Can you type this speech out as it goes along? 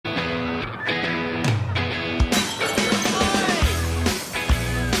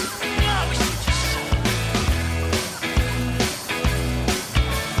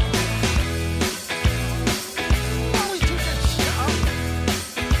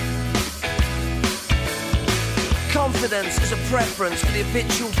Confidence is a preference for the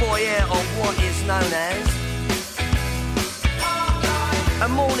habitual voyeur of what is known as. A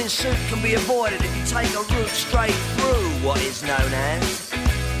morning suit can be avoided if you take a route straight through what is known as.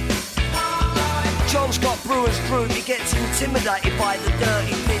 John Scott Brewer's group, he gets intimidated by the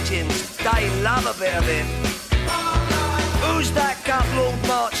dirty pigeons. They love a bit of him. Who's that gut lord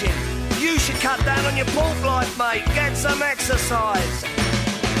marching? You should cut down on your pork life, mate. Get some exercise.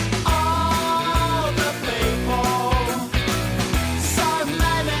 All the people, so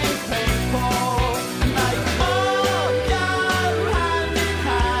many people, they all go hand in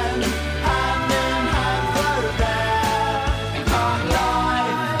hand through their hard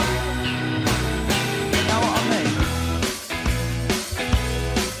life. You know what I mean?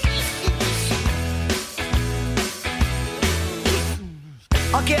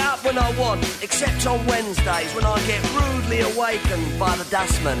 I get up when I want, except on Wednesdays when I get rudely awakened by the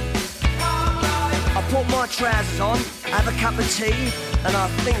dustman. I put my trousers on, have a cup of tea, and I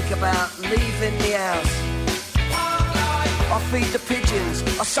think about leaving the house. I feed the pigeons,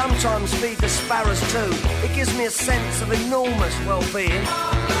 I sometimes feed the sparrows too. It gives me a sense of enormous well-being.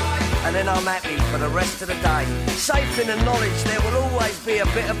 And then I'm happy for the rest of the day, safe in the knowledge there will always be a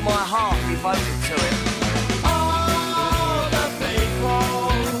bit of my heart devoted to it. All the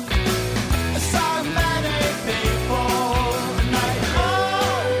people, so many people, they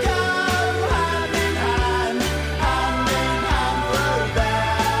all go hand in hand through their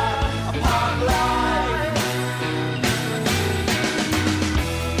park life.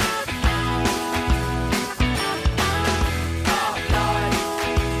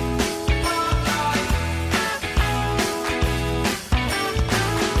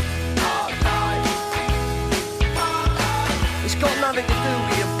 Park life. It's got nothing to do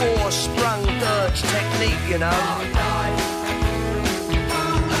with your four-sprung dirge technique, you know.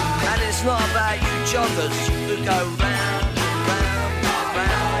 And it's not about you joggers who go round, round, round,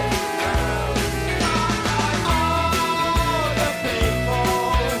 round. All the people,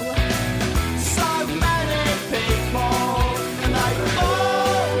 so many people, and they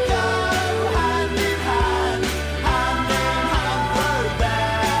all go hand in hand through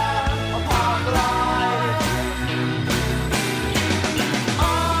their park life.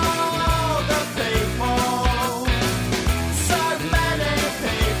 All the people, so many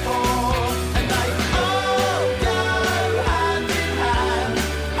people, and they all go hand in hand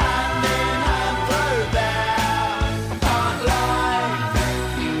through their park life.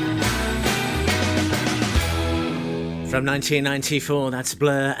 From 1994, that's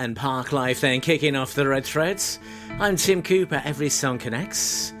Blur and Park Life then, kicking off the Red Threads. I'm Tim Cooper, Every Song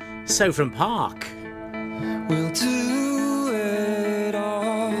Connects. So from Park. We'll do it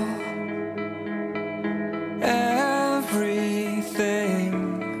all, everything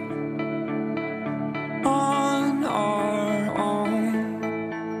on our own.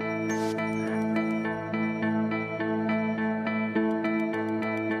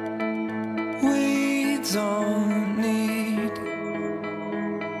 We don't need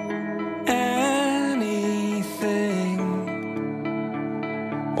anything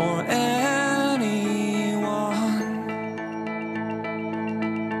or anyone.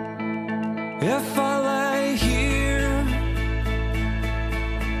 If I lay here,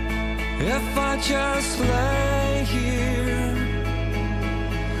 if I just lay here,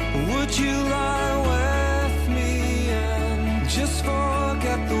 would you lie with me and just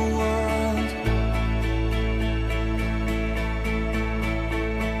forget the world?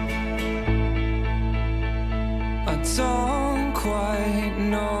 I don't quite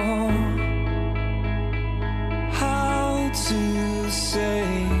know how to say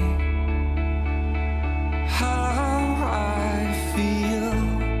how I feel.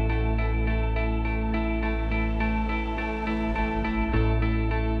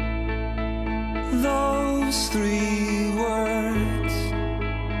 Those three words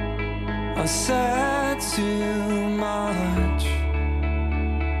are said too much.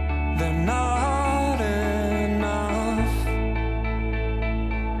 They're not enough.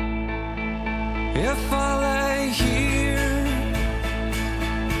 If I lay here,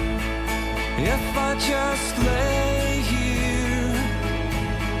 if I just lay here,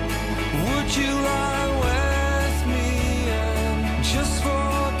 would you lie with me and just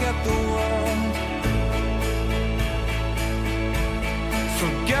forget the world?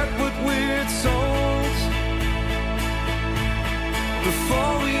 Forget what we're told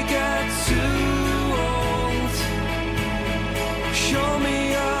before we get too old. Show me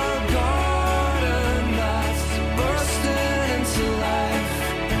a garden that's bursting into life.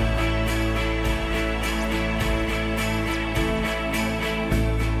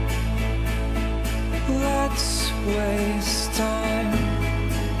 waste time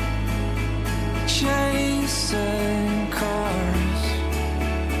chasing cars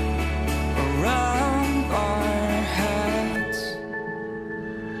around our heads.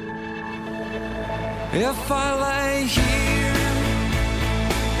 If I lay here,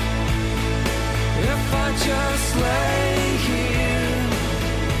 if I just lay here,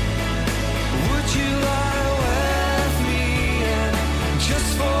 would you lie with me and just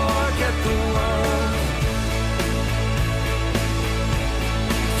forget the world?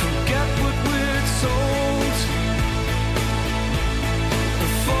 Forget what we're told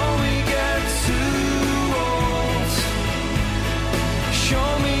before we get too old. Show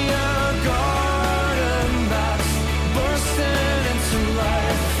me a garden that's bursting into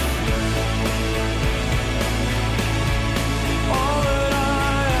life. All that I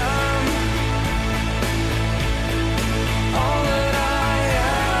am, all that I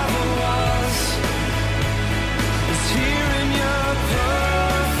ever was, is here in your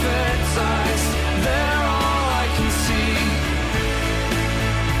perfect eyes. They're all I can see.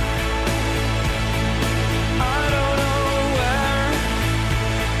 I don't know where,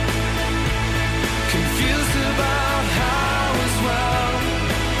 confused about how as well.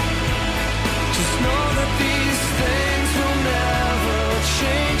 Just know that these things will never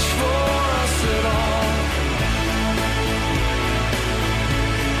change for us at all.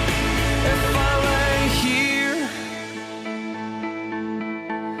 If I lay here,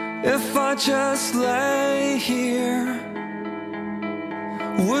 if I just lay here,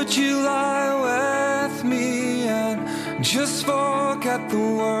 would you lie with me and just forget the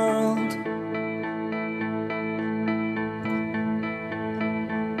world?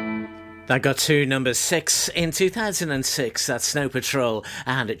 That got to number 6 in 2006. That's Snow Patrol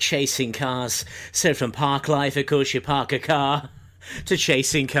and Chasing Cars. So from Park Life, of course, you park a car, to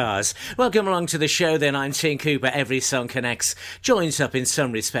Chasing Cars. Welcome along to the show then. I'm Tim Cooper. Every Song Connects. Joins up in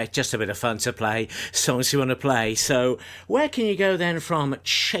some respect. Just a bit of fun to play. Songs you want to play. So where can you go then from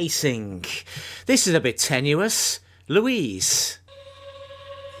Chasing? This is a bit tenuous. Louise.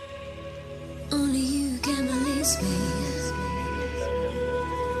 Only you can release me.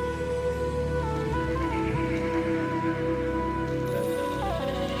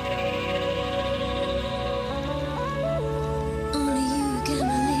 Only you can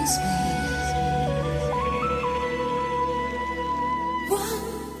release me. One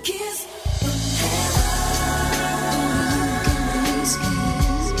kiss from heaven. Only you can release me.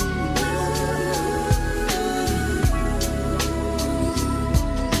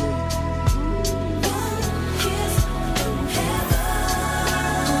 One kiss from heaven.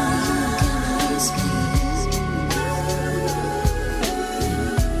 Only you can release me.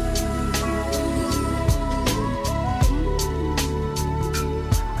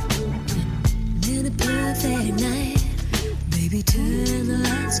 In a perfect night, baby, turn the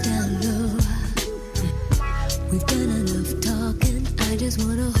lights down low. We've done enough talking. I just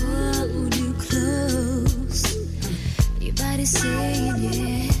wanna hold you close. Your body saying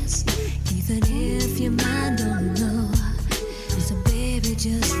yes, even if your mind don't know. So baby,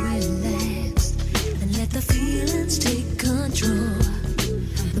 just relax and let the feelings take control.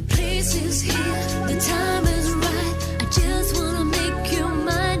 The place is here, the time is right. I just wanna make you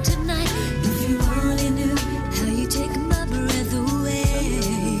mine tonight. If you only knew how you take my breath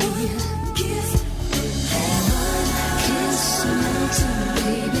away. Kiss, one kiss, a mountain,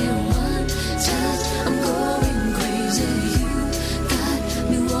 baby. One touch, I'm going crazy. You got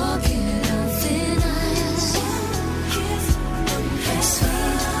me walking on thin ice.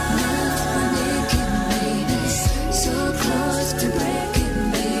 Sweet love, we're making, baby. So close to breaking,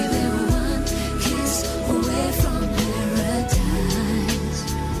 baby. One kiss away from paradise.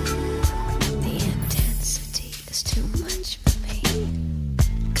 The intensity is too much for me.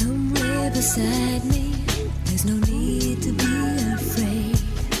 Come lay beside me. There's no need to be afraid.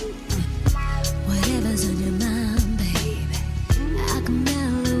 Whatever's on your mind, baby, I can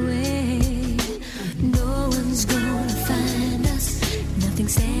melt away. No one's gonna find us. Nothing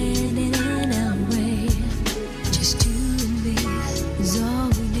standing in our way. Just you and me is all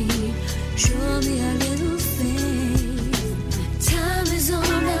we need. Show me a little faith. Time is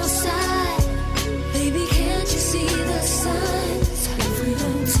on our side. Baby, can't you see the signs? If we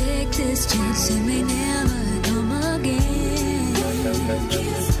don't take this chance, it may never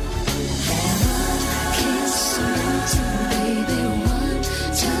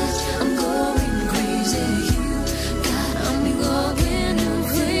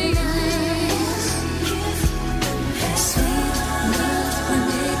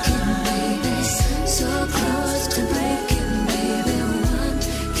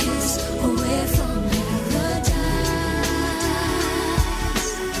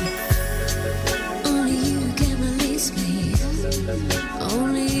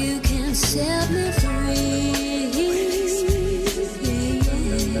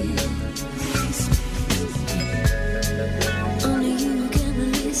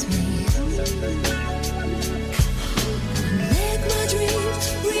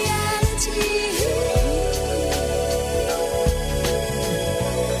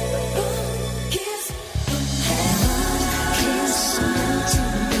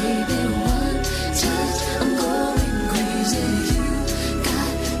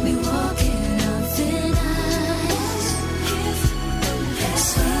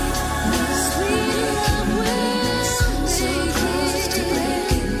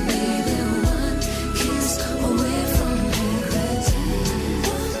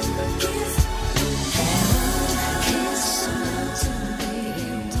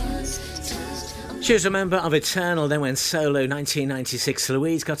She was a member of Eternal, then went solo 1996.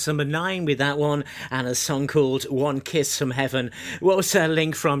 Louise got number 9 with that one, and a song called One Kiss from Heaven. What was her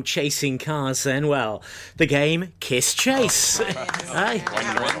link from Chasing Cars then? Well, the game Kiss Chase. Aye.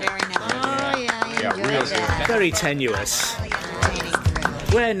 Very tenuous.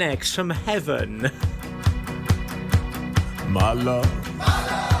 Where next? From Heaven. My love,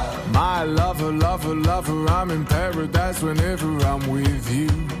 my lover, lover, lover, I'm in paradise whenever I'm with you.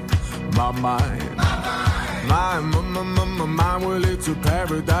 My mind, my mind, well, it's a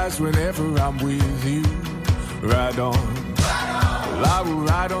paradise whenever I'm with you. Ride on, well, I will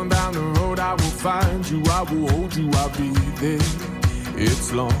ride on down the road, I will find you, I will hold you, I'll be there.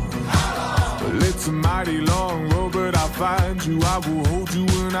 It's long, well, it's a mighty long road, but I'll find you, I will hold you,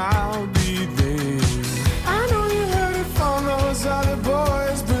 and I'll be there. I know you heard it from those other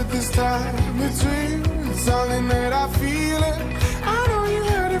boys, but this time it's real, it's something that I feel it. I know you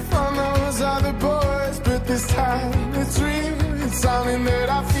heard it from those other boys, but this time it's real, it's something that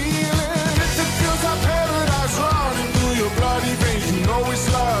I feel it. If it feels like paradise running through your bloody veins, you know it's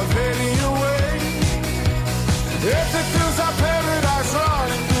love heading your way. If it feels like paradise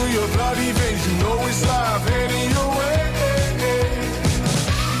running through your bloody veins, you know it's love heading your way.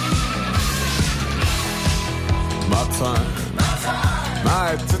 My time,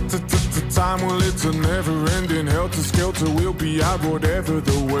 time, well, it's a never-ending helter-skelter. We'll be out whatever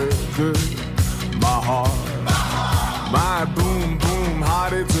the weather. My heart, my boom, boom,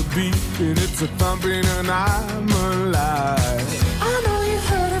 heart, it's a beat, and it's a thumping, and I'm alive. I know you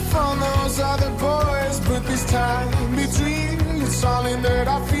heard it from those other boys, but this time it's real, it's something that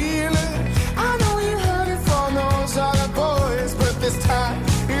I feel it. I know you heard it from those other boys, but this time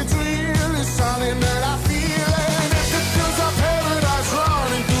it's real, it's something that I feel it. And if it feels like paradise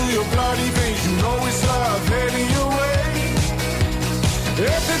running through your bloody veins, you know it's love heading your way.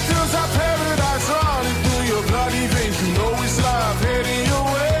 If it feels like paradise running through your bloody veins, you know it's love heading your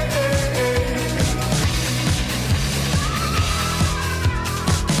way.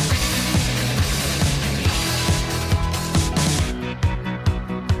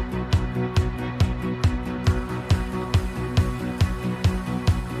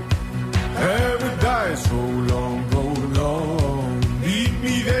 Paradise, roll on, roll on. Meet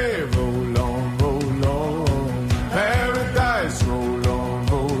me there, roll on, roll on. Paradise, roll on,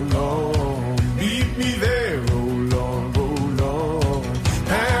 roll on. Meet me there, roll on, roll on.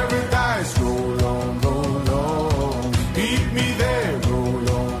 Paradise, roll on, roll on. Meet me there, roll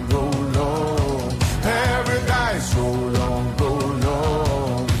on, roll on. Paradise, roll on, roll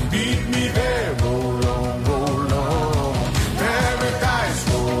on. Meet me there, roll on, roll on. Paradise,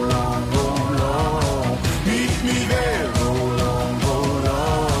 roll on, roll on. Meet me there, roll on, roll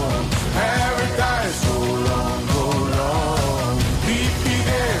on. Paradise, roll on, roll on. Meet me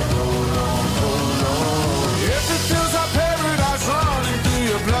there, roll on, roll on. If it feels like paradise running through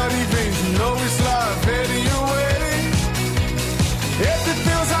your bloody veins, you know it's love heading your way. If it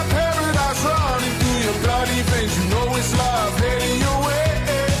feels like paradise running through your bloody veins, you know it's love heading your way.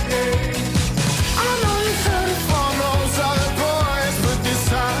 I know you heard it from those other boys, but this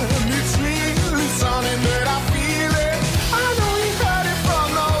time it's real, it's something that I feel it. I know you heard it from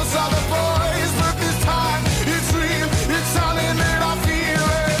those other boys, but this time it's real, it's something that I feel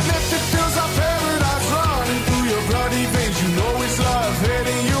it. If it feels like paradise running through your bloody veins, you know it's love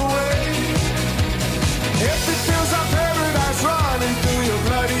heading your way. If it feels like paradise running through your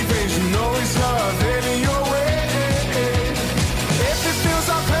bloody veins, you know it's love heading your way. If it feels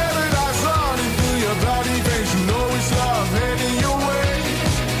like paradise running through your bloody veins, you know it's love heading your way.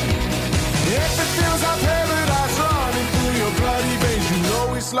 If it feels like paradise running through your bloody veins, you know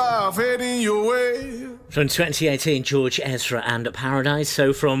it's love heading your way. From 2018, George Ezra and Paradise.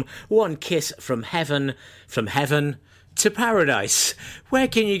 So from One Kiss from Heaven to Paradise. Where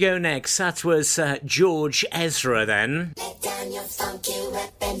can you go next? That was George Ezra then. Let down your funky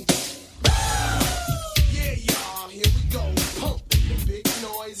weapon. Yeah, y'all, here we go. Pumping the big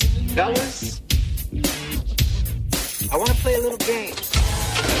noise in the Fellas, I want to play a little game.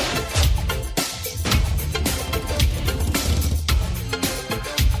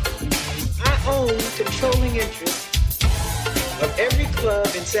 I own controlling interest of every club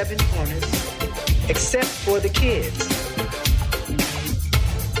in Seven Corners except for the kids.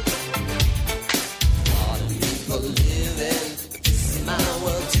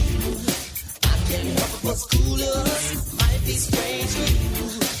 What's cooler might be strange to you.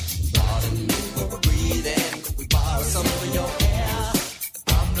 Thought I knew what we're breathing. We borrow some of your air.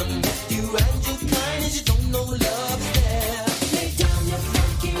 Problem with you and your kind is you don't know love is there. Lay down your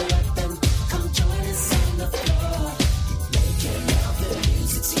funky weapon. Come join us on the floor. Making love the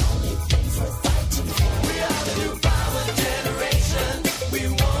music's the only thing for a fight to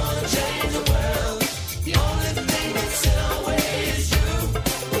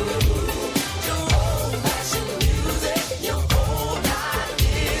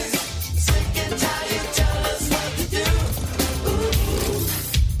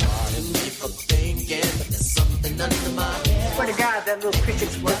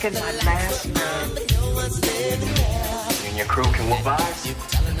working my last nerve. You and your crew can whoop ours. You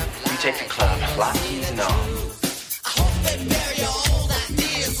take the club, lock keys and all.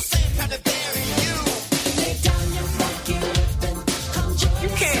 You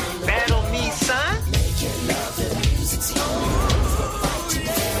can't battle me, son.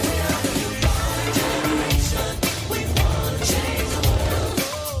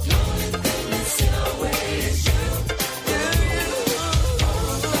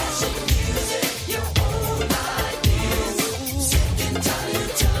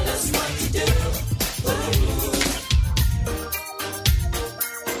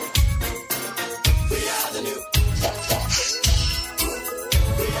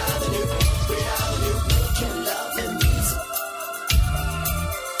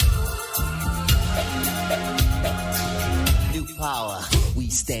 Power, we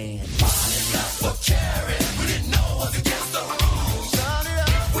stand.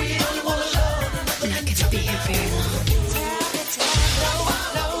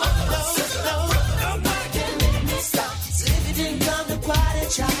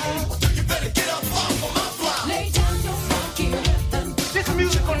 This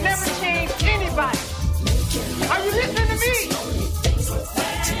music will never change anybody. Are you listening to me?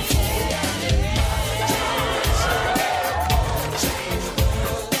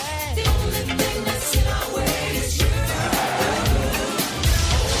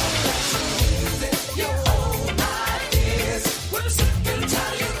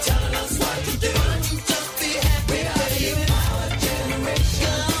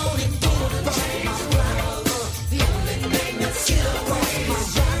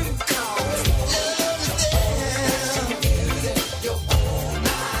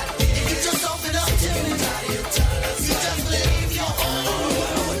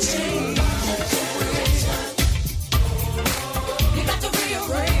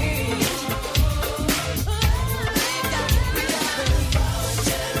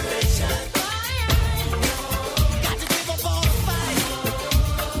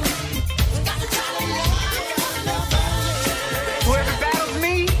 Whoever battles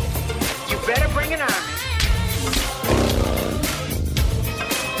me, you better bring an army.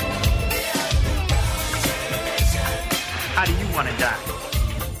 How do you want to die?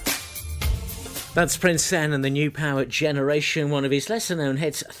 That's Prince Sen and the New Power Generation, one of his lesser-known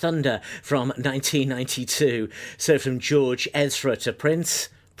hits, Thunder, from 1992. So from George Ezra to Prince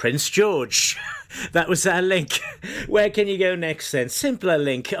George. That was our link. Where can you go next then? Simpler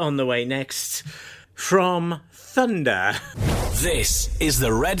link on the way next. From Thunder. This is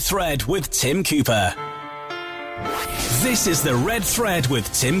The Red Thread with Tim Cooper. This is The Red Thread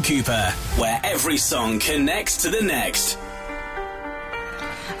with Tim Cooper, where every song connects to the next.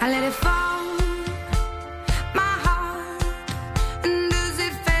 I let it fall, my heart, and as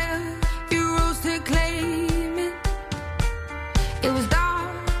it fell, you rose to claim it. It was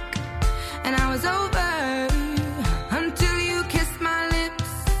dark, and I was over, until you kissed my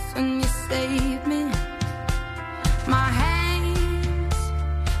lips, and you saved me. My hands,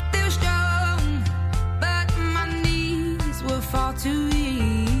 they were strong, but my knees were far too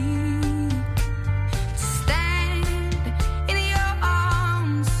weak. Stand in your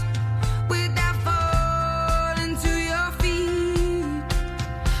arms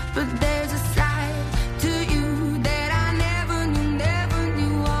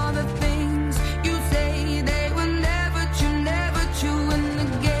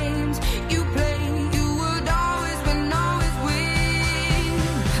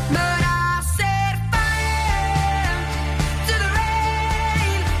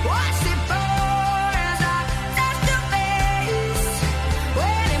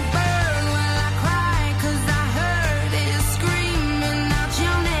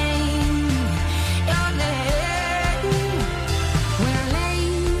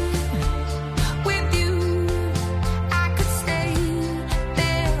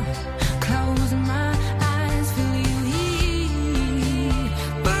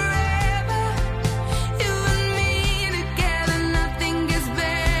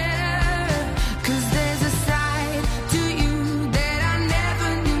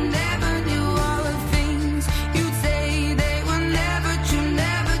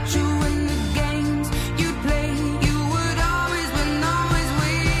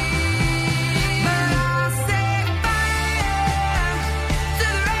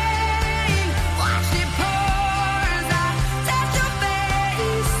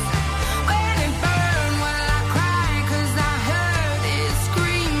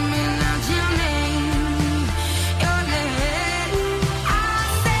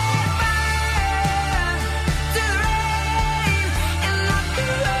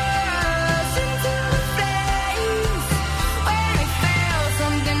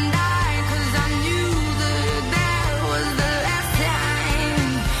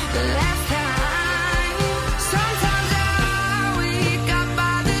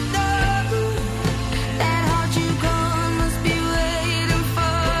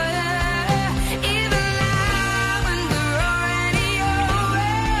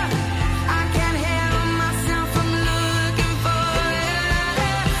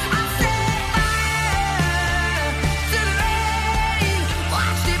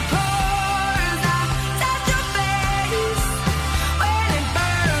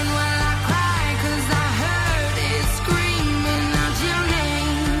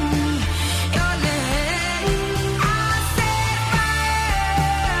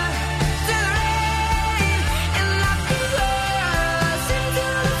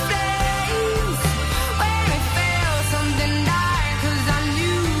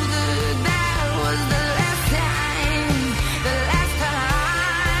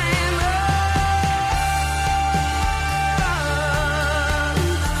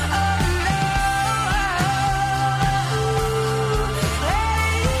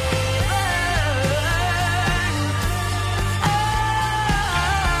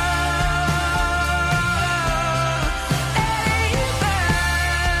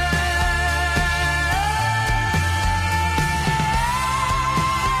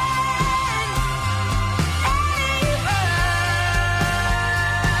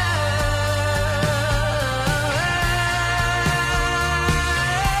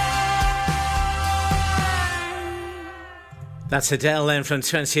That's Adele then from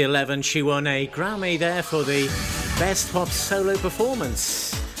 2011. She won a Grammy there for the Best Pop Solo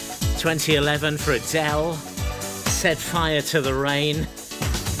Performance. 2011 for Adele. Set Fire to the Rain.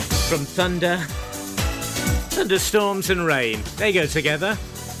 From thunder, thunderstorms and rain. They go together.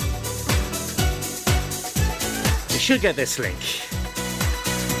 You should get this link.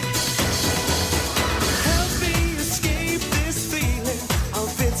 Help me escape this feeling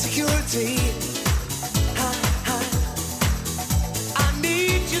of insecurity. I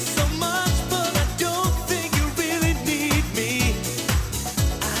need you so much, but I don't think you really need me.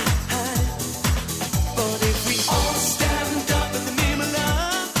 But if we all stand up in the name of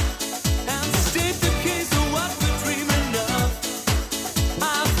love and state the case of what we're dreaming of,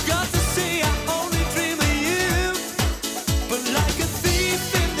 I've got to say I only dream of you. But like a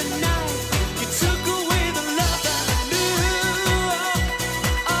thief in the night, you took away the love that I knew.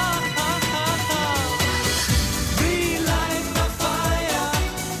 Relight my fire.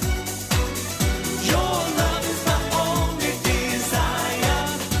 Your love is my only desire.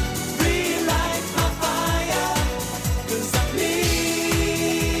 Relight my fire, 'cause I need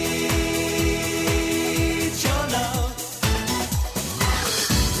your love.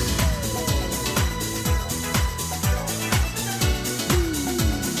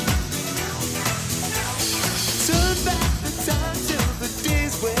 Turn back the time to the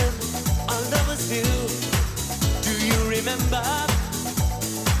days when our lovers knew. Do you remember?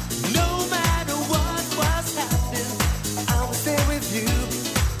 No matter what was happening, I was there with you.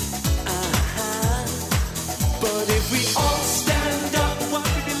 But if we all stand up for what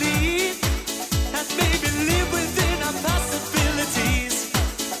we believe and maybe live within our possibilities,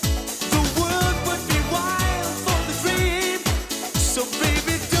 the world would be wild for the dream. So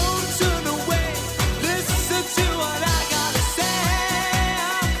baby, don't turn away. Listen to what I gotta say.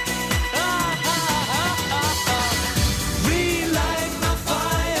 Relight my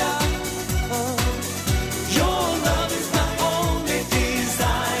fire. Your love is my only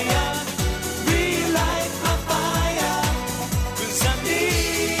desire. Relight my fire, 'cause I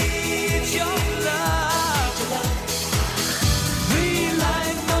need your love.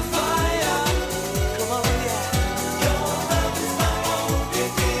 Relight my fire. Come on, yeah. Your love is my only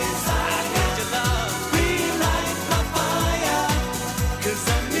desire. I need your love. Relight my fire, 'cause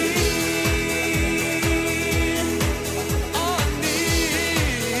I need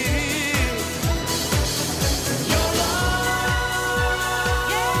your love.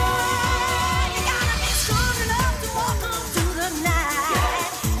 You gotta be strong enough to walk on through the night.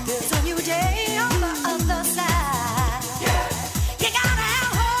 There's a new day on the other side. You gotta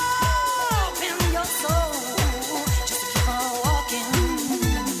have hope in your soul. Just keep on walking.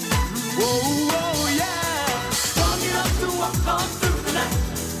 Whoa, yeah. Strong enough to walk on through the night.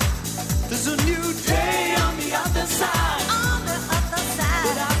 There's a new day on the other side. On the other side.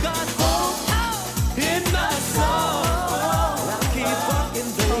 But I've got hope in my soul. I'll keep walking,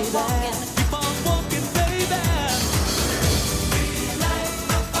 baby. Keep on walking, baby. Relight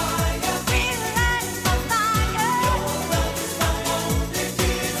my fire. Relight my fire. Your love is my only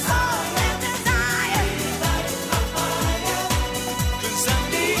desire. Relight my fire, 'cause I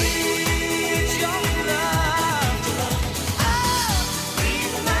need your love.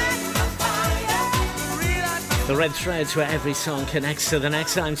 Relight my fire. Relight my The Red Threads, where every song connects to the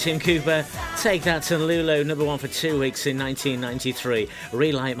next. I'm Tim Cooper. Take That to Lulu, number one for 2 weeks in 1993.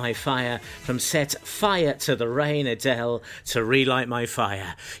 Relight My Fire, from Set Fire to the Rain, Adele, to Relight My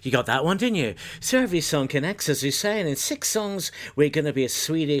Fire. You got that one, didn't you? So every song connects, as we say, and in 6 songs we're going to be a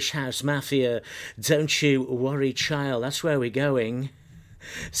Swedish house mafia. Don't you worry, child, that's where we're going.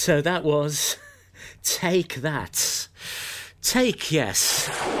 So that was Take That. Take, yes.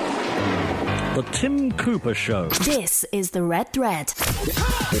 The Tim Cooper Show. This is the Red Thread.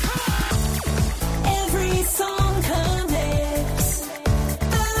 Every song connects.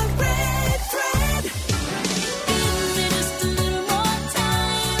 The red thread. Give me just a little more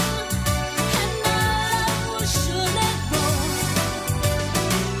time, and my love will surely grow.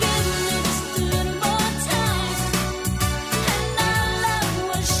 Give me just a little more time, and our love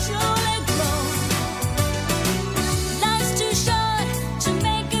will surely grow. Life's too short to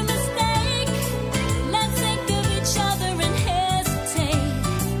make a mistake. Let's think of each other and hesitate.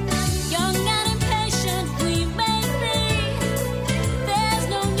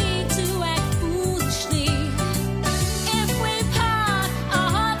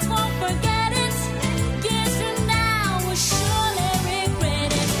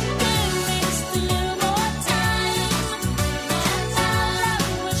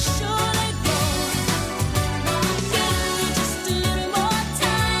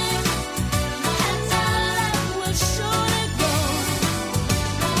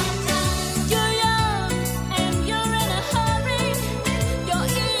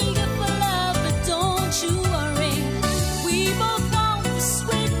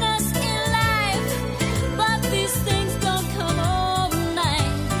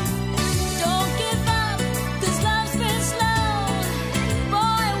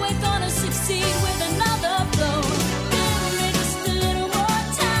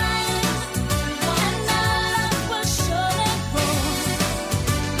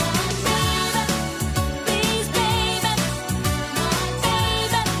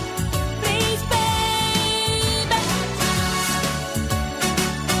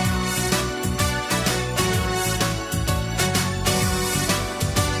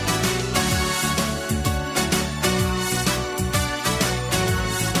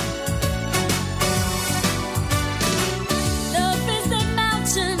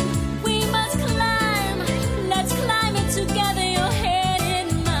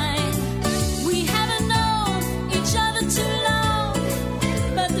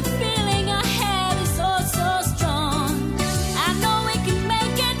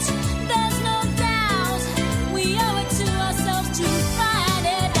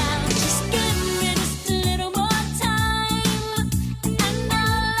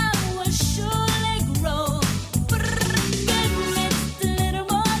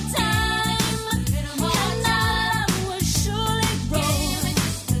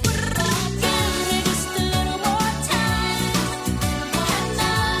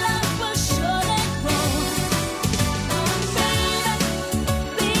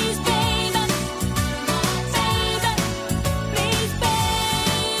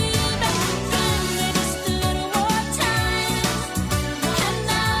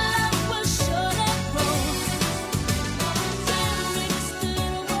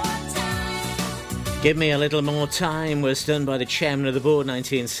 Give Me a Little More Time was done by the chairman of the board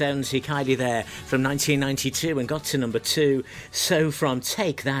 1970, Kylie there, from 1992 and got to number 2. So from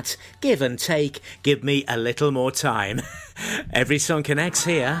Take That, Give and Take, Give Me a Little More Time. Every song connects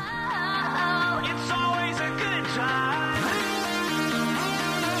here.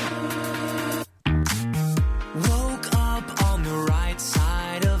 Woke up on the right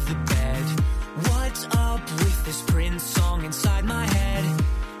side of the bed. What's up with this Prince song inside my head?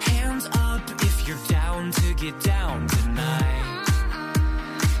 Hands up if you're down to get down tonight.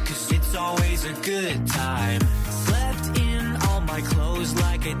 'Cause it's always a good time. Slept in all my clothes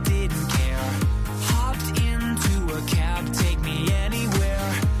like I didn't care. Hopped into a cab, take me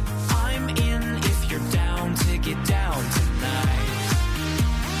anywhere. I'm in if you're down to get down tonight.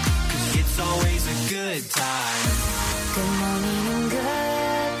 'Cause it's always a good time. Good morning and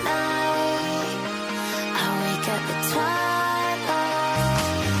good night. I wake up at twilight.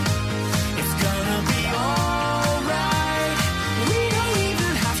 It's gonna be alright. We don't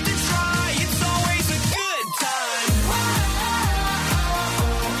even have to try. It's always a good time.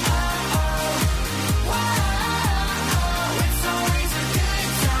 It's always a good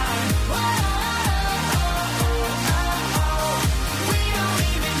time. We don't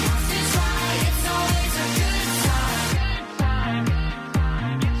even have to try. It's always a good time.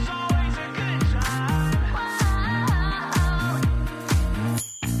 It's always a good time.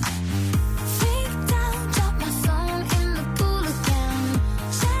 Freaked out, dropped my phone in the pool again.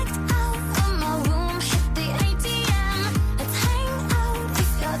 Checked out of my room, hit the ATM. Let's hang out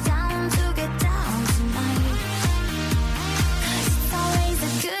if you're down to get down tonight. 'Cause it's always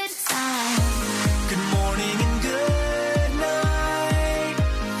a good time. Good morning and good night.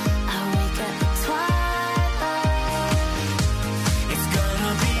 I wake up at twilight. It's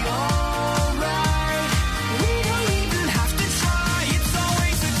gonna be alright. We don't even have to try. It's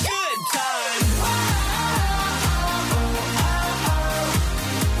always a good time.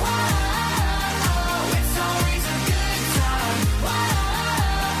 It's always a good time.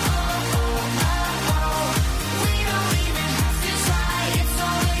 We don't even have to try. It's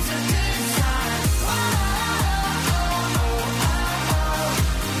always a good time.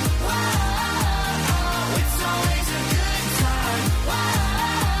 It's always a good time.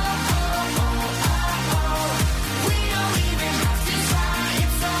 We don't even have to try.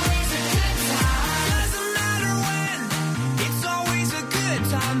 It's always a good time. Doesn't matter when. It's always a good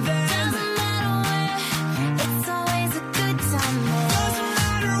time then. Doesn't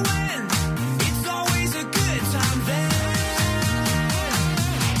matter where, it's always a good time there. Doesn't matter when. It's always a good time then.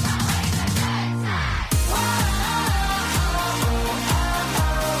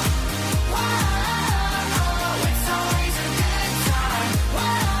 It's always a good time.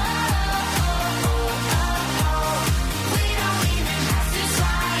 We don't even have to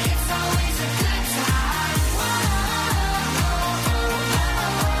try. It's always a good time.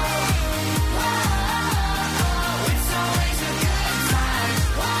 It's always a good time.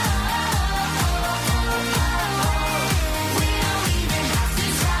 We don't even have to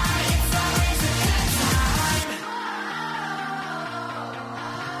try. It's always a good time.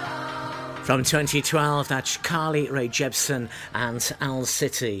 From 2012, that's Carly Rae Jepsen and Owl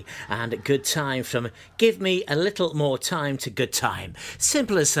City. And Good Time from Give Me a Little More Time to Good Time.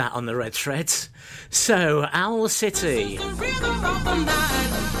 Simple as that on the Red Threads. So, Owl City. The rhythm of the night.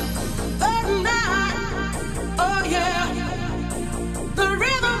 Oh yeah. The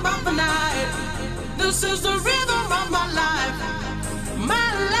rhythm of the night. This is the rhythm of my life.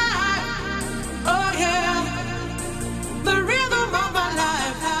 My life. Oh yeah. The rhythm of my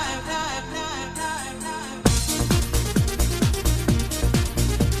life.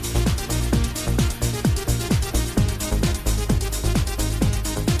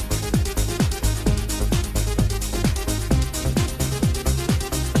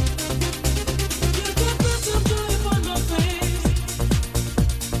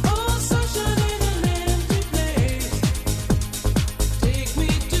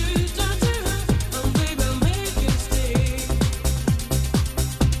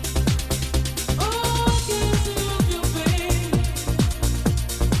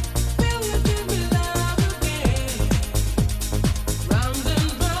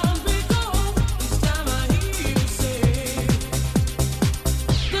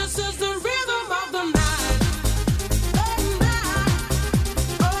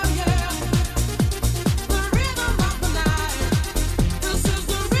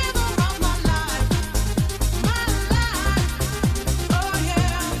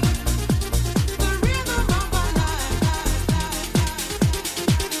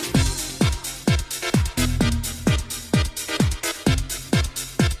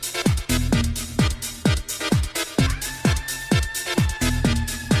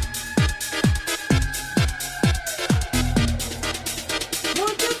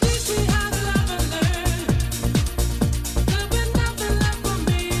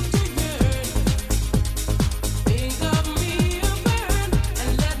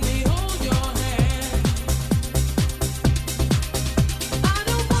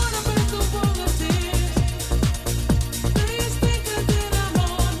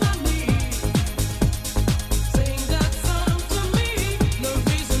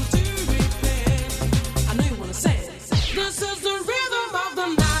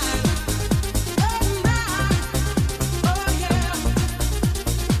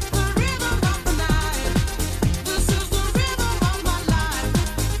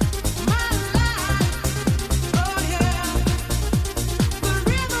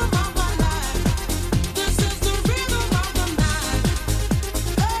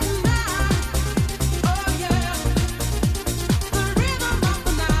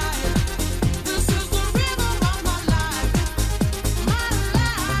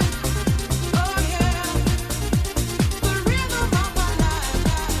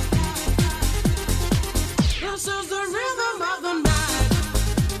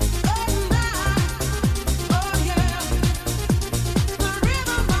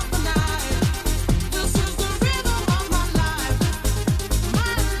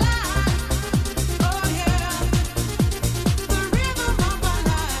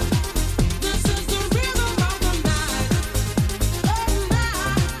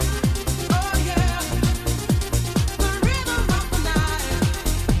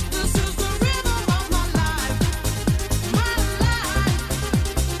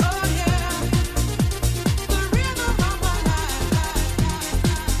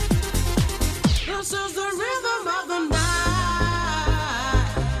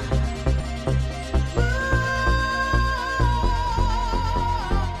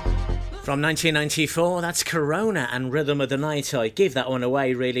 From 1994, that's Corona and Rhythm of the Night. I give that one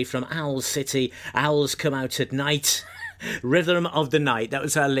away, really, from Owl City. Owls Come Out at Night. Rhythm of the Night. That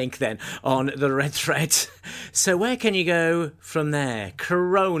was our link then on the Red Thread. So where can you go from there?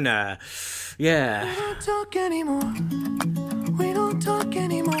 Corona. Yeah. We don't talk anymore. We don't talk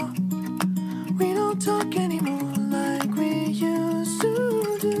anymore. We don't talk anymore like we used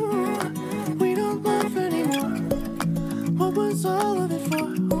to do. We don't laugh anymore. What was all of it for?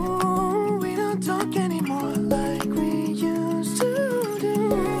 Ooh, we don't talk anymore like we used to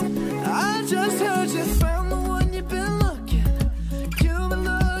do. I just heard you found the one you've been looking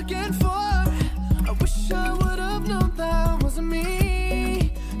for. I wish I would have known that wasn't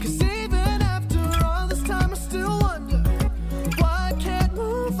me. 'Cause even after all this time I still wonder why I can't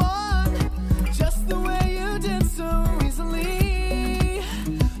move on just the way you did so easily.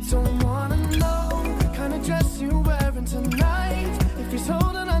 Don't wanna know the kind of dress you're wearing tonight, if he's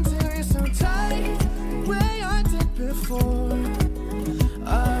holding on to you so tight the way I did before.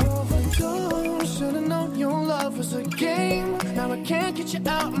 I overdosed, should've known your love was a game. Now I can't get you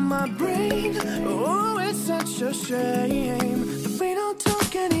out of my brain. Oh, it's such a shame that we don't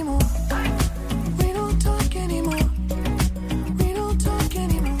talk anymore. We don't talk anymore. We don't talk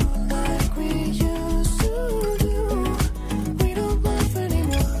anymore like we used to do. We don't laugh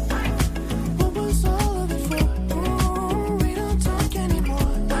anymore. What was all of it for? Oh, we don't talk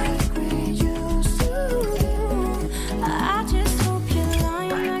anymore like we used to do. I just hope you're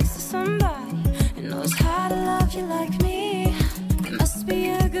lying next to somebody who knows how to love you like me. There must be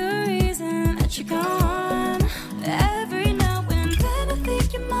a good reason that you're gone. Every now and then I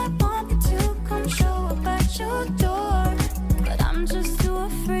think you might want me to come show up at your door, but I'm just too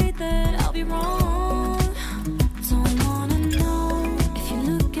afraid that I'll be wrong. Don't wanna know if you're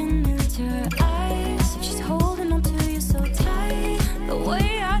looking into her eyes, if she's holding on to you so tight the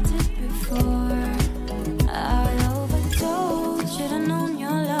way I did before. I overdosed, should've known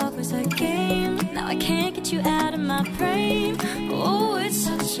your love was a game. Now I can't get you out of my brain. Oh, it's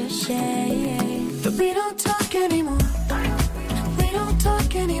such a shame that we don't talk anymore. We don't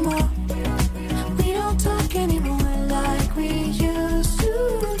talk anymore. We don't talk anymore like we used to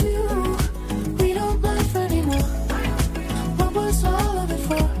do. We don't laugh anymore. What was all of it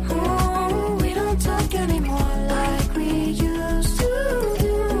for? Oh, we don't talk anymore like we used to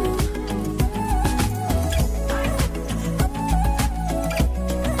do.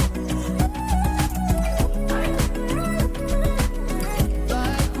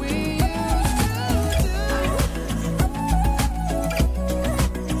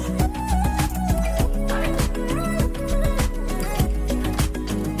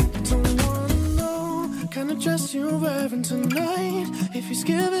 Dress you're wearing tonight, if he's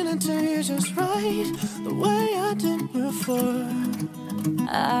giving it to you just right the way I did before.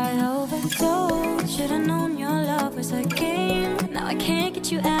 I overdosed, should've known your love was a game. Now I can't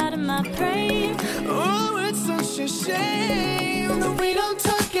get you out of my brain. Oh, it's such a shame that we don't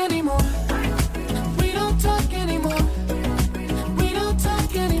talk anymore. We don't talk anymore. We don't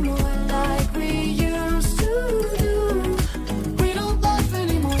talk anymore like we used to do. We don't laugh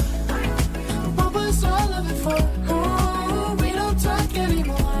anymore. What was all of it for? Oh, we don't talk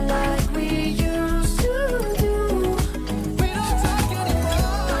anymore like we used to do. We don't talk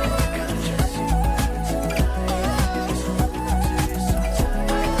anymore.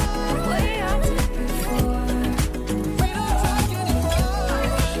 The way I did before. We don't talk anymore.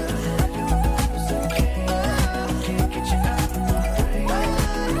 Can't get you out of my brain.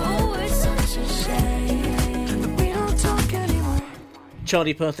 Oh, it's such a shame that we don't talk anymore.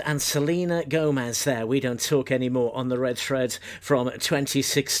 Charlie Puth and Selena Gomez there. We don't talk anymore on the Red Thread from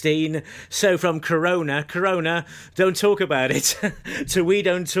 2016. So from Corona, don't talk about it, to We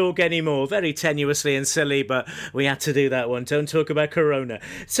Don't Talk Anymore. Very tenuously and silly, but we had to do that one. Don't talk about Corona.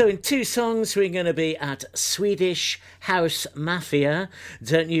 So in two songs, we're going to be at Swedish House Mafia,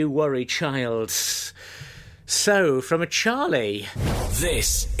 Don't You Worry Child. So, from a Charlie.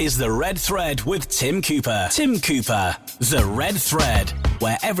 This is The Red Thread with Tim Cooper. Tim Cooper, The Red Thread,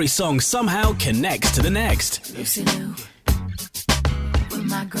 where every song somehow connects to the next. Lucy Lou, with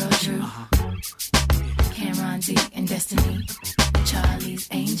my girl Drew, Cameron D and Destiny, Charlie's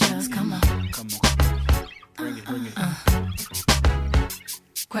Angels, come on. Bring it.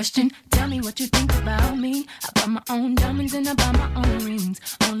 Question, tell me what you think about me. I buy my own diamonds and I buy my own rings.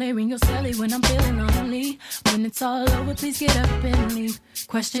 Only ring your celly when I'm feeling lonely. When it's all over, please get up and leave.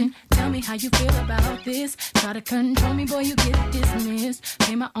 Question, tell me how you feel about this. Try to control me, boy, you get dismissed.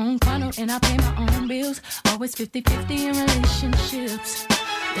 Pay my own condo and I pay my own bills. Always 50-50 in relationships.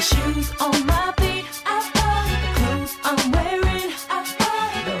 The shoes on my feet, I buy. The clothes I'm wearing, I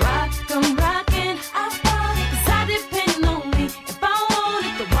buy. The rock on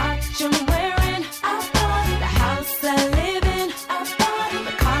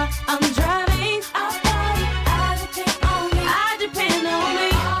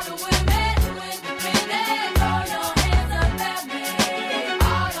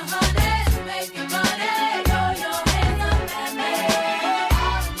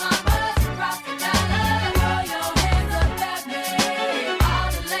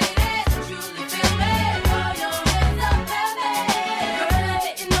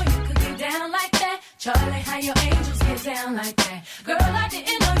down like that. Girl, I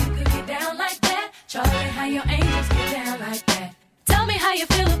didn't know you could get down like that. Charlie, how your angels get down like that. Tell me how you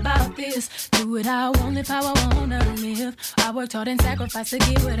feel about this. Do it how I want, live how I wanna live. I worked hard and sacrificed to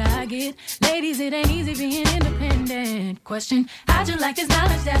get what I get. Ladies, it ain't easy being independent. Question, how'd you like this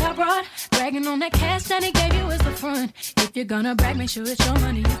knowledge that I brought? Bragging on that cash that he gave you as the front. If you're gonna brag, make sure it's your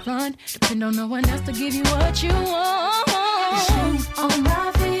money you fund. Depend on no one else to give you what you want. The shoes on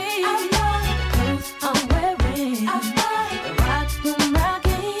my feet, the clothes I'm wearing, the rock I'm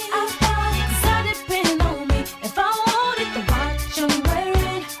rocking, 'cause I depend on me. If I want it, the watch I'm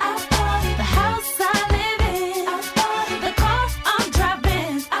wearing, the house I live in, the car I'm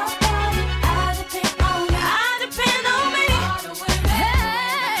driving, I depend on me. I depend on me.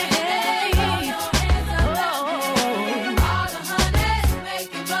 Hey, all the honeys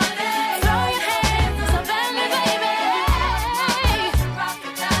making money. Throw your hands up at me, baby. Rock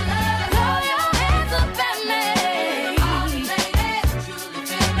the dollar. Throw your hands up at me. All the ladies truly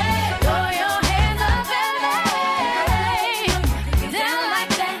feel me. Throw your hands up at me. Get down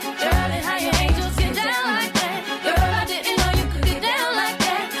like that. Charlie, how your angels get down like that. Girl, I didn't know you could get down like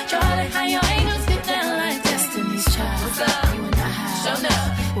that. Charlie, how your angels get down like that. Destiny's Child. What's up? You and I have. Show up.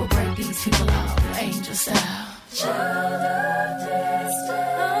 We'll break these people off, angel style. Child of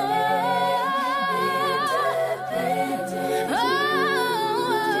destiny, independent.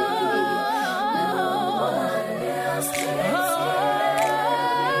 No one else can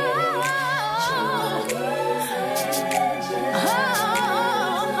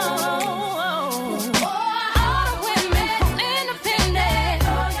all the women who independent.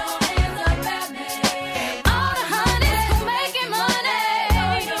 Throw your hands up at me. All the honeys who making money.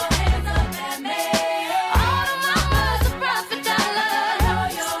 Throw your hands up at me. All the mamas who profit dollar. Throw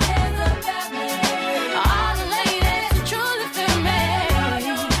your hands up at me. All the ladies who truly feel me. Throw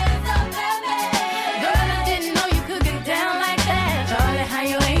your hands up at me. Girl, I didn't know you could get down like that. Charlie, how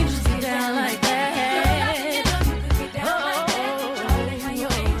your angels get down like that.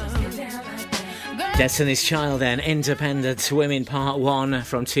 Destiny's Child then, Independent Women Part 1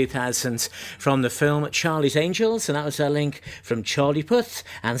 from 2000 from the film Charlie's Angels, and that was a link from Charlie Puth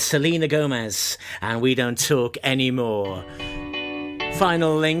and Selena Gomez, and We Don't Talk Anymore.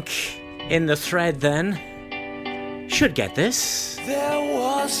 Final link in the thread then. Should get this. There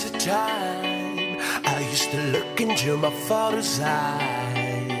was a time I used to look into my father's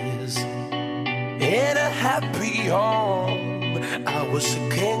eyes. In a happy home, I was a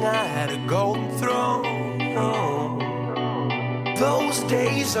king, I had a golden throne. Those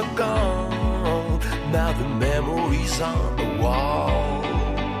days are gone, now the memories on the wall.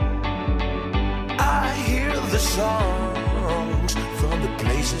 I hear the songs from the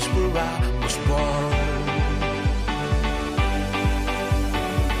places where I was born.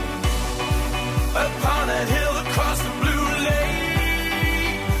 Upon a hill across the blue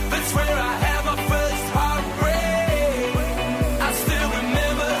lake, that's where I had my first heartbreak. I still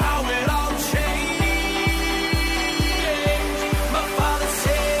remember how it all changed. My father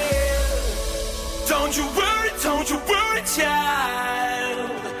said, don't you worry,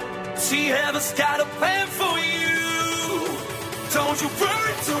 child. See, heaven's got a plan for you. Don't you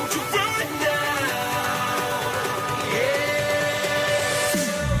worry now.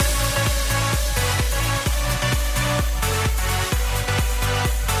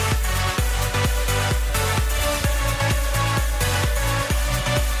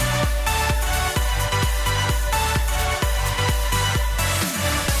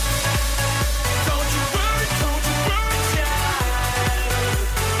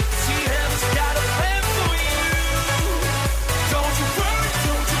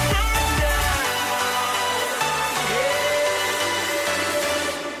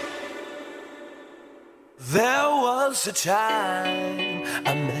 There was a time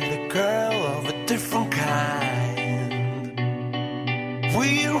I met a girl of a different kind. We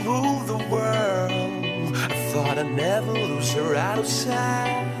ruled the world. I thought I'd never lose her out of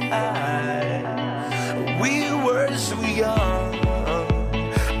sight. We were so young.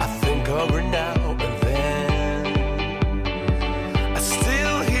 I think of her now and then. I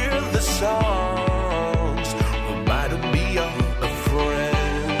still hear the songs reminding me of a friend.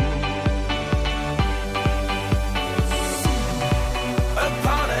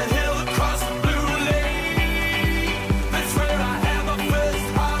 Upon a hill across the blue lake, that's where I had my first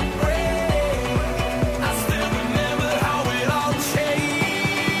heartbreak. I still remember how it all changed.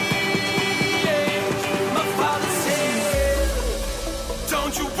 My father said,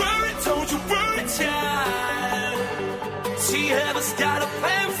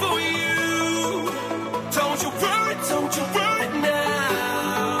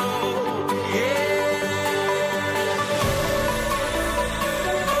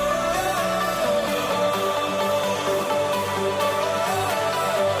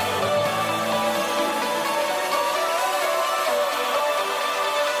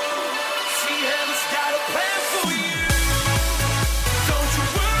 plan for you. Don't you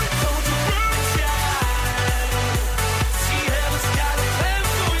worry, child. See, heaven's got a plan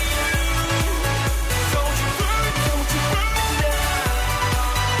for you. Don't you worry now.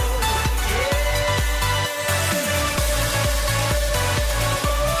 Yeah.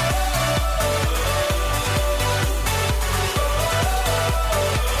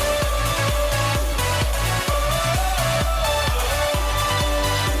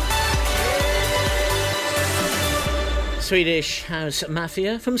 Swedish House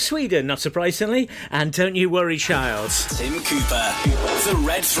Mafia from Sweden, not surprisingly, and Don't You Worry Child. Tim Cooper, The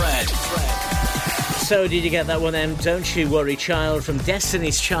Red Thread. So did you get that one then? Don't You Worry Child from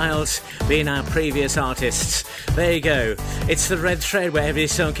Destiny's Child, being our previous artists. There you go. It's The Red Thread where every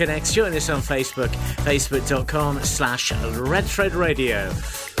song connects. Join us on Facebook, facebook.com/Red Thread Radio.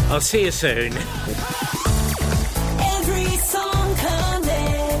 I'll see you soon. Every song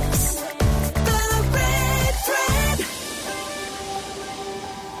connects. The Red Thread.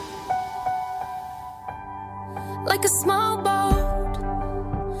 Like a small boat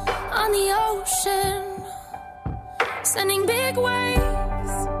on the ocean, sending big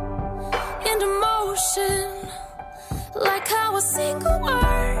waves into motion. Like how a single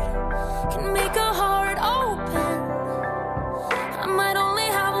word can make a heart open. I might only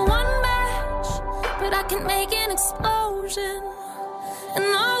have one match, but I can make an explosion.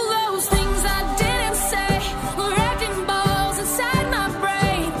 And all those things I didn't say were wrecking balls inside my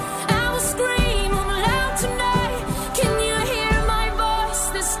brain. I will scream loud tonight. Can you hear my voice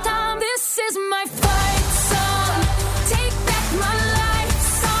this time? This is my fight song. Take back my life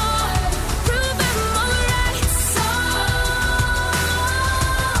song. Prove I'm alright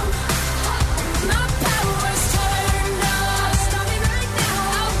song. My power's turned on. Stop me right now.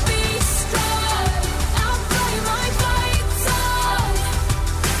 I'll be strong. I'll play my fight song.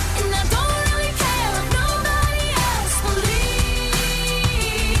 And I don't really care if nobody else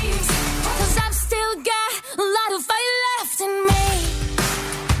believes. 'Cause I've still got a lot of fight left in me.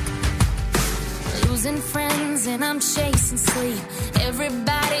 Losing friends and I'm chasing sleep.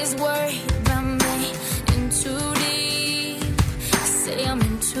 Everybody's worried about me. In too deep. I say I'm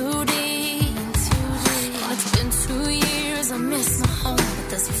in too deep. It's been 2 years, I miss my home. But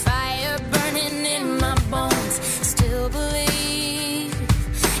there's a fire burning in my bones. Still believe.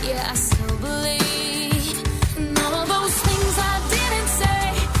 Yeah, I still believe. And all those things I didn't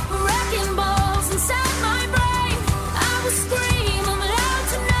say were wrecking balls inside my brain. I will scream loud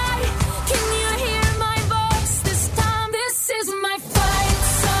tonight. Can you hear my voice this time? This is my fight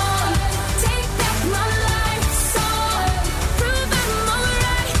song. Take back my life song. Prove I'm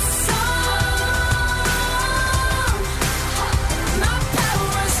alright song. My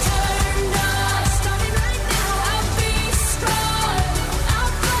power's turned on. Starting right now. I'll be strong.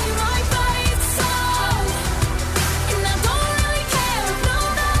 I'll play my fight song. And I don't really care if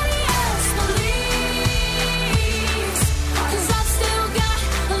nobody else believes. 'Cause I've still got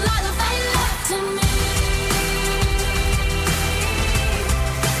a lot of fight left in me.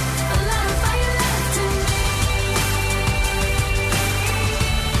 A lot of fight left in me.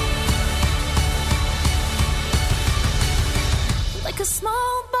 Like a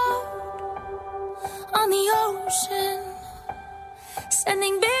small boat on the ocean,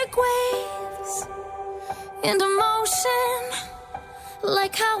 sending big waves into motion.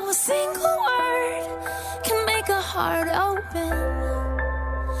 Like how a single word can make a heart open.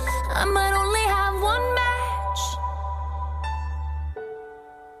 I might only have one match,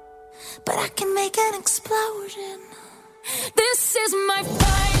 but I can make an explosion. This is my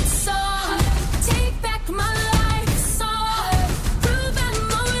fight song. Take back my life song. Prove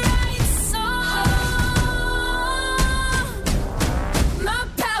I'm alright song. My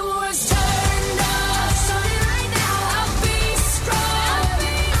power's turned on. Starting right now. I'll be strong.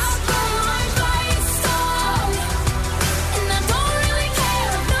 I'll play my fight song. And I don't really care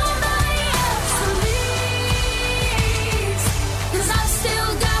if nobody else believes. 'Cause I've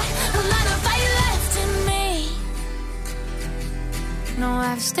still got a lot of fight left in me. No,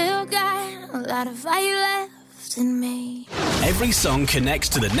 I've still got a lot of fight left in me. Every song connects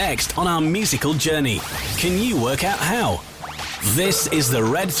to the next on our musical journey. Can you work out how? This is The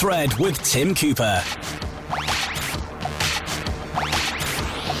Red Thread with Tim Cooper.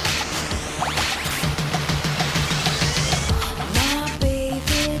 My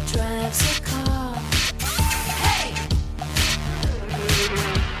baby drives a car. Hey!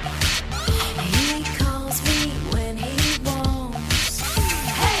 He calls me when he wants.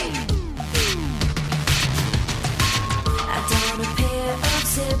 Hey! I don a pair of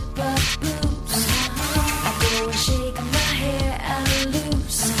zip-up boots. I go and shake my hair out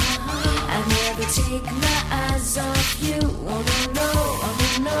loose. I never take my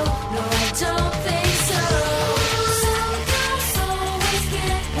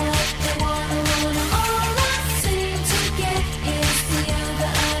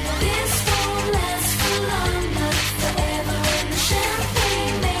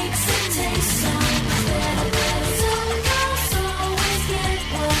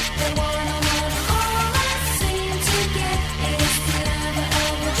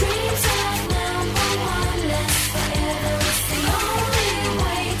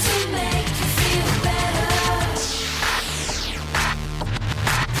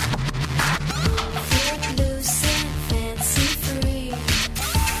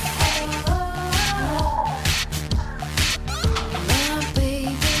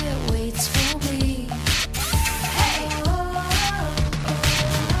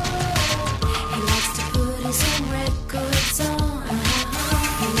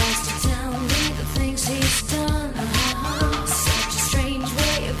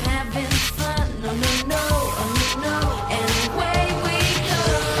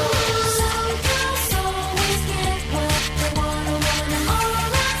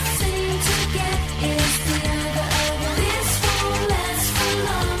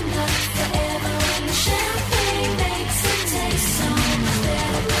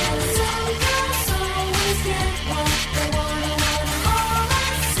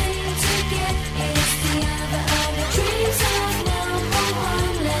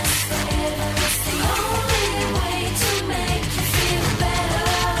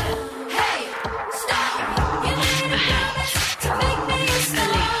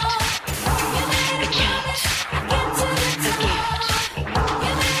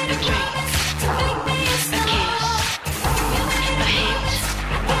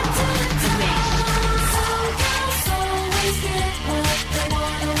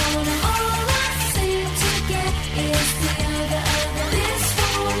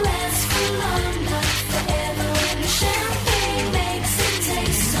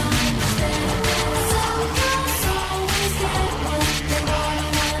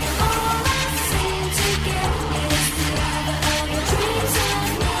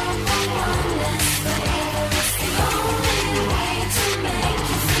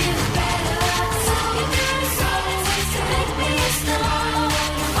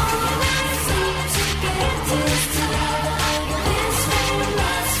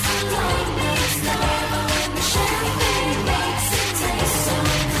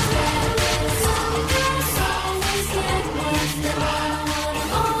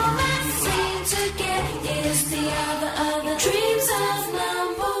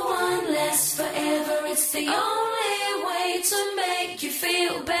the only way to make you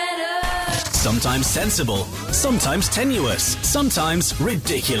feel better. Sometimes sensible, sometimes tenuous, sometimes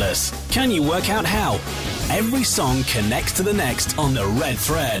ridiculous. Can you work out how? Every song connects to the next on the Red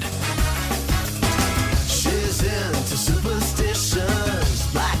Thread. She's into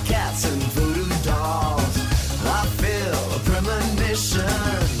superstitions, black cats and voodoo dolls. I feel a premonition,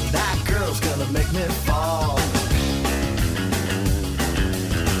 that girl's gonna make me fall.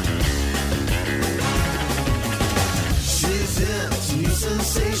 She's into new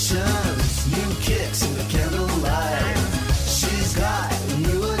sensations, new kicks in the candlelight. She's got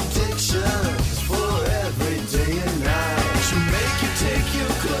new addictions for every day and night. She'll make you take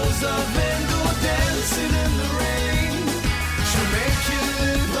your clothes off and go dancing in the rain. She'll make you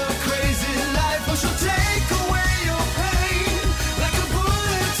live her crazy life, or she'll take away your pain like a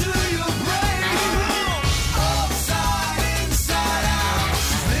bullet to your brain. Upside, inside out,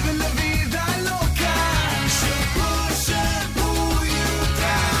 she's living la vida loca. She'll push and pull you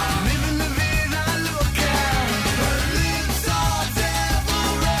down, living la vida loca. Her lips are devil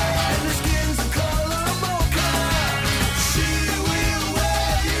red and her skin's a color mocha. She will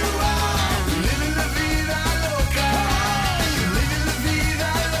wear you out, living la vida loca. Living la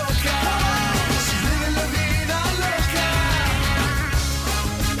vida loca. She's living la vida loca.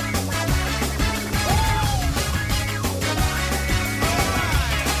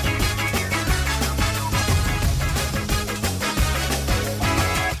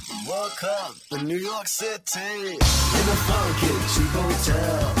 Woke up in New York City in a funky cheap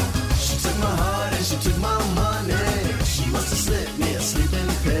hotel. She took my heart and she took my money. She must have slipped me a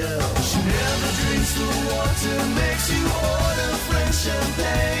sleeping pill. She never drinks the water, makes you order French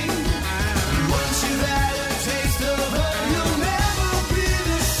champagne. Once you've had a taste of her, you'll never be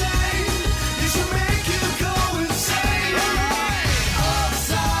the same. You should make you go insane.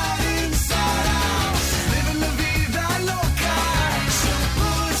 Upside, inside out, she's living la vida loca. She'll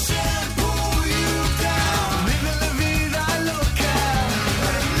push and pull you down, living la vida loca.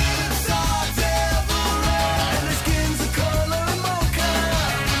 Her lips are devil red and her skin's a color mocha.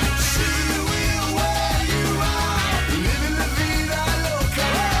 She will wear you out, living la vida loca.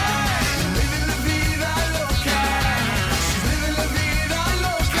 Living la vida loca. She's living la vida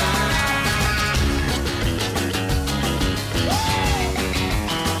loca.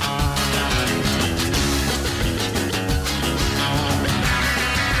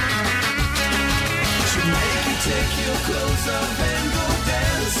 She'll make you take your clothes off and go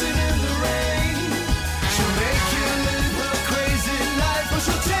dancing in the rain. She'll make you live her crazy life, or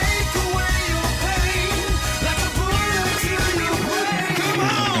she'll take away your pain like a bullet to your brain. Come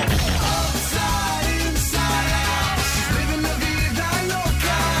on! Upside, inside out, she's living la vida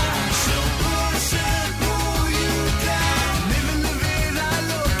loca. She'll push and pull you down, living la vida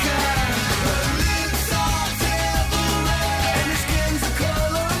loca. Her lips are devil red and her skin's a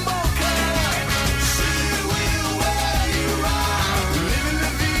color mocha. She will wear you out, living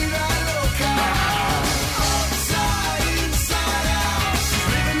la vida loca. Upside, inside out, she's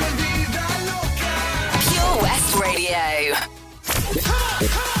living la vida loca. Pure West Radio.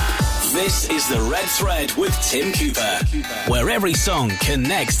 This is the Red Thread with Tim Cooper, where every song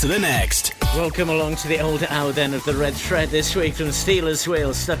connects to the next. Welcome along to the older hour then of the Red Thread this week, from Steelers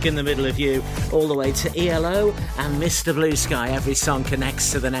Wheel, Stuck in the Middle of You, all the way to ELO and Mr. Blue Sky. Every song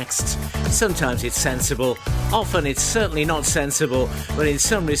connects to the next. Sometimes it's sensible, often it's certainly not sensible, but in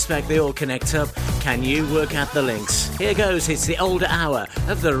some respect they all connect up. Can you work out the links? Here goes, it's the older hour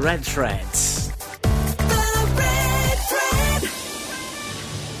of the Red Threads.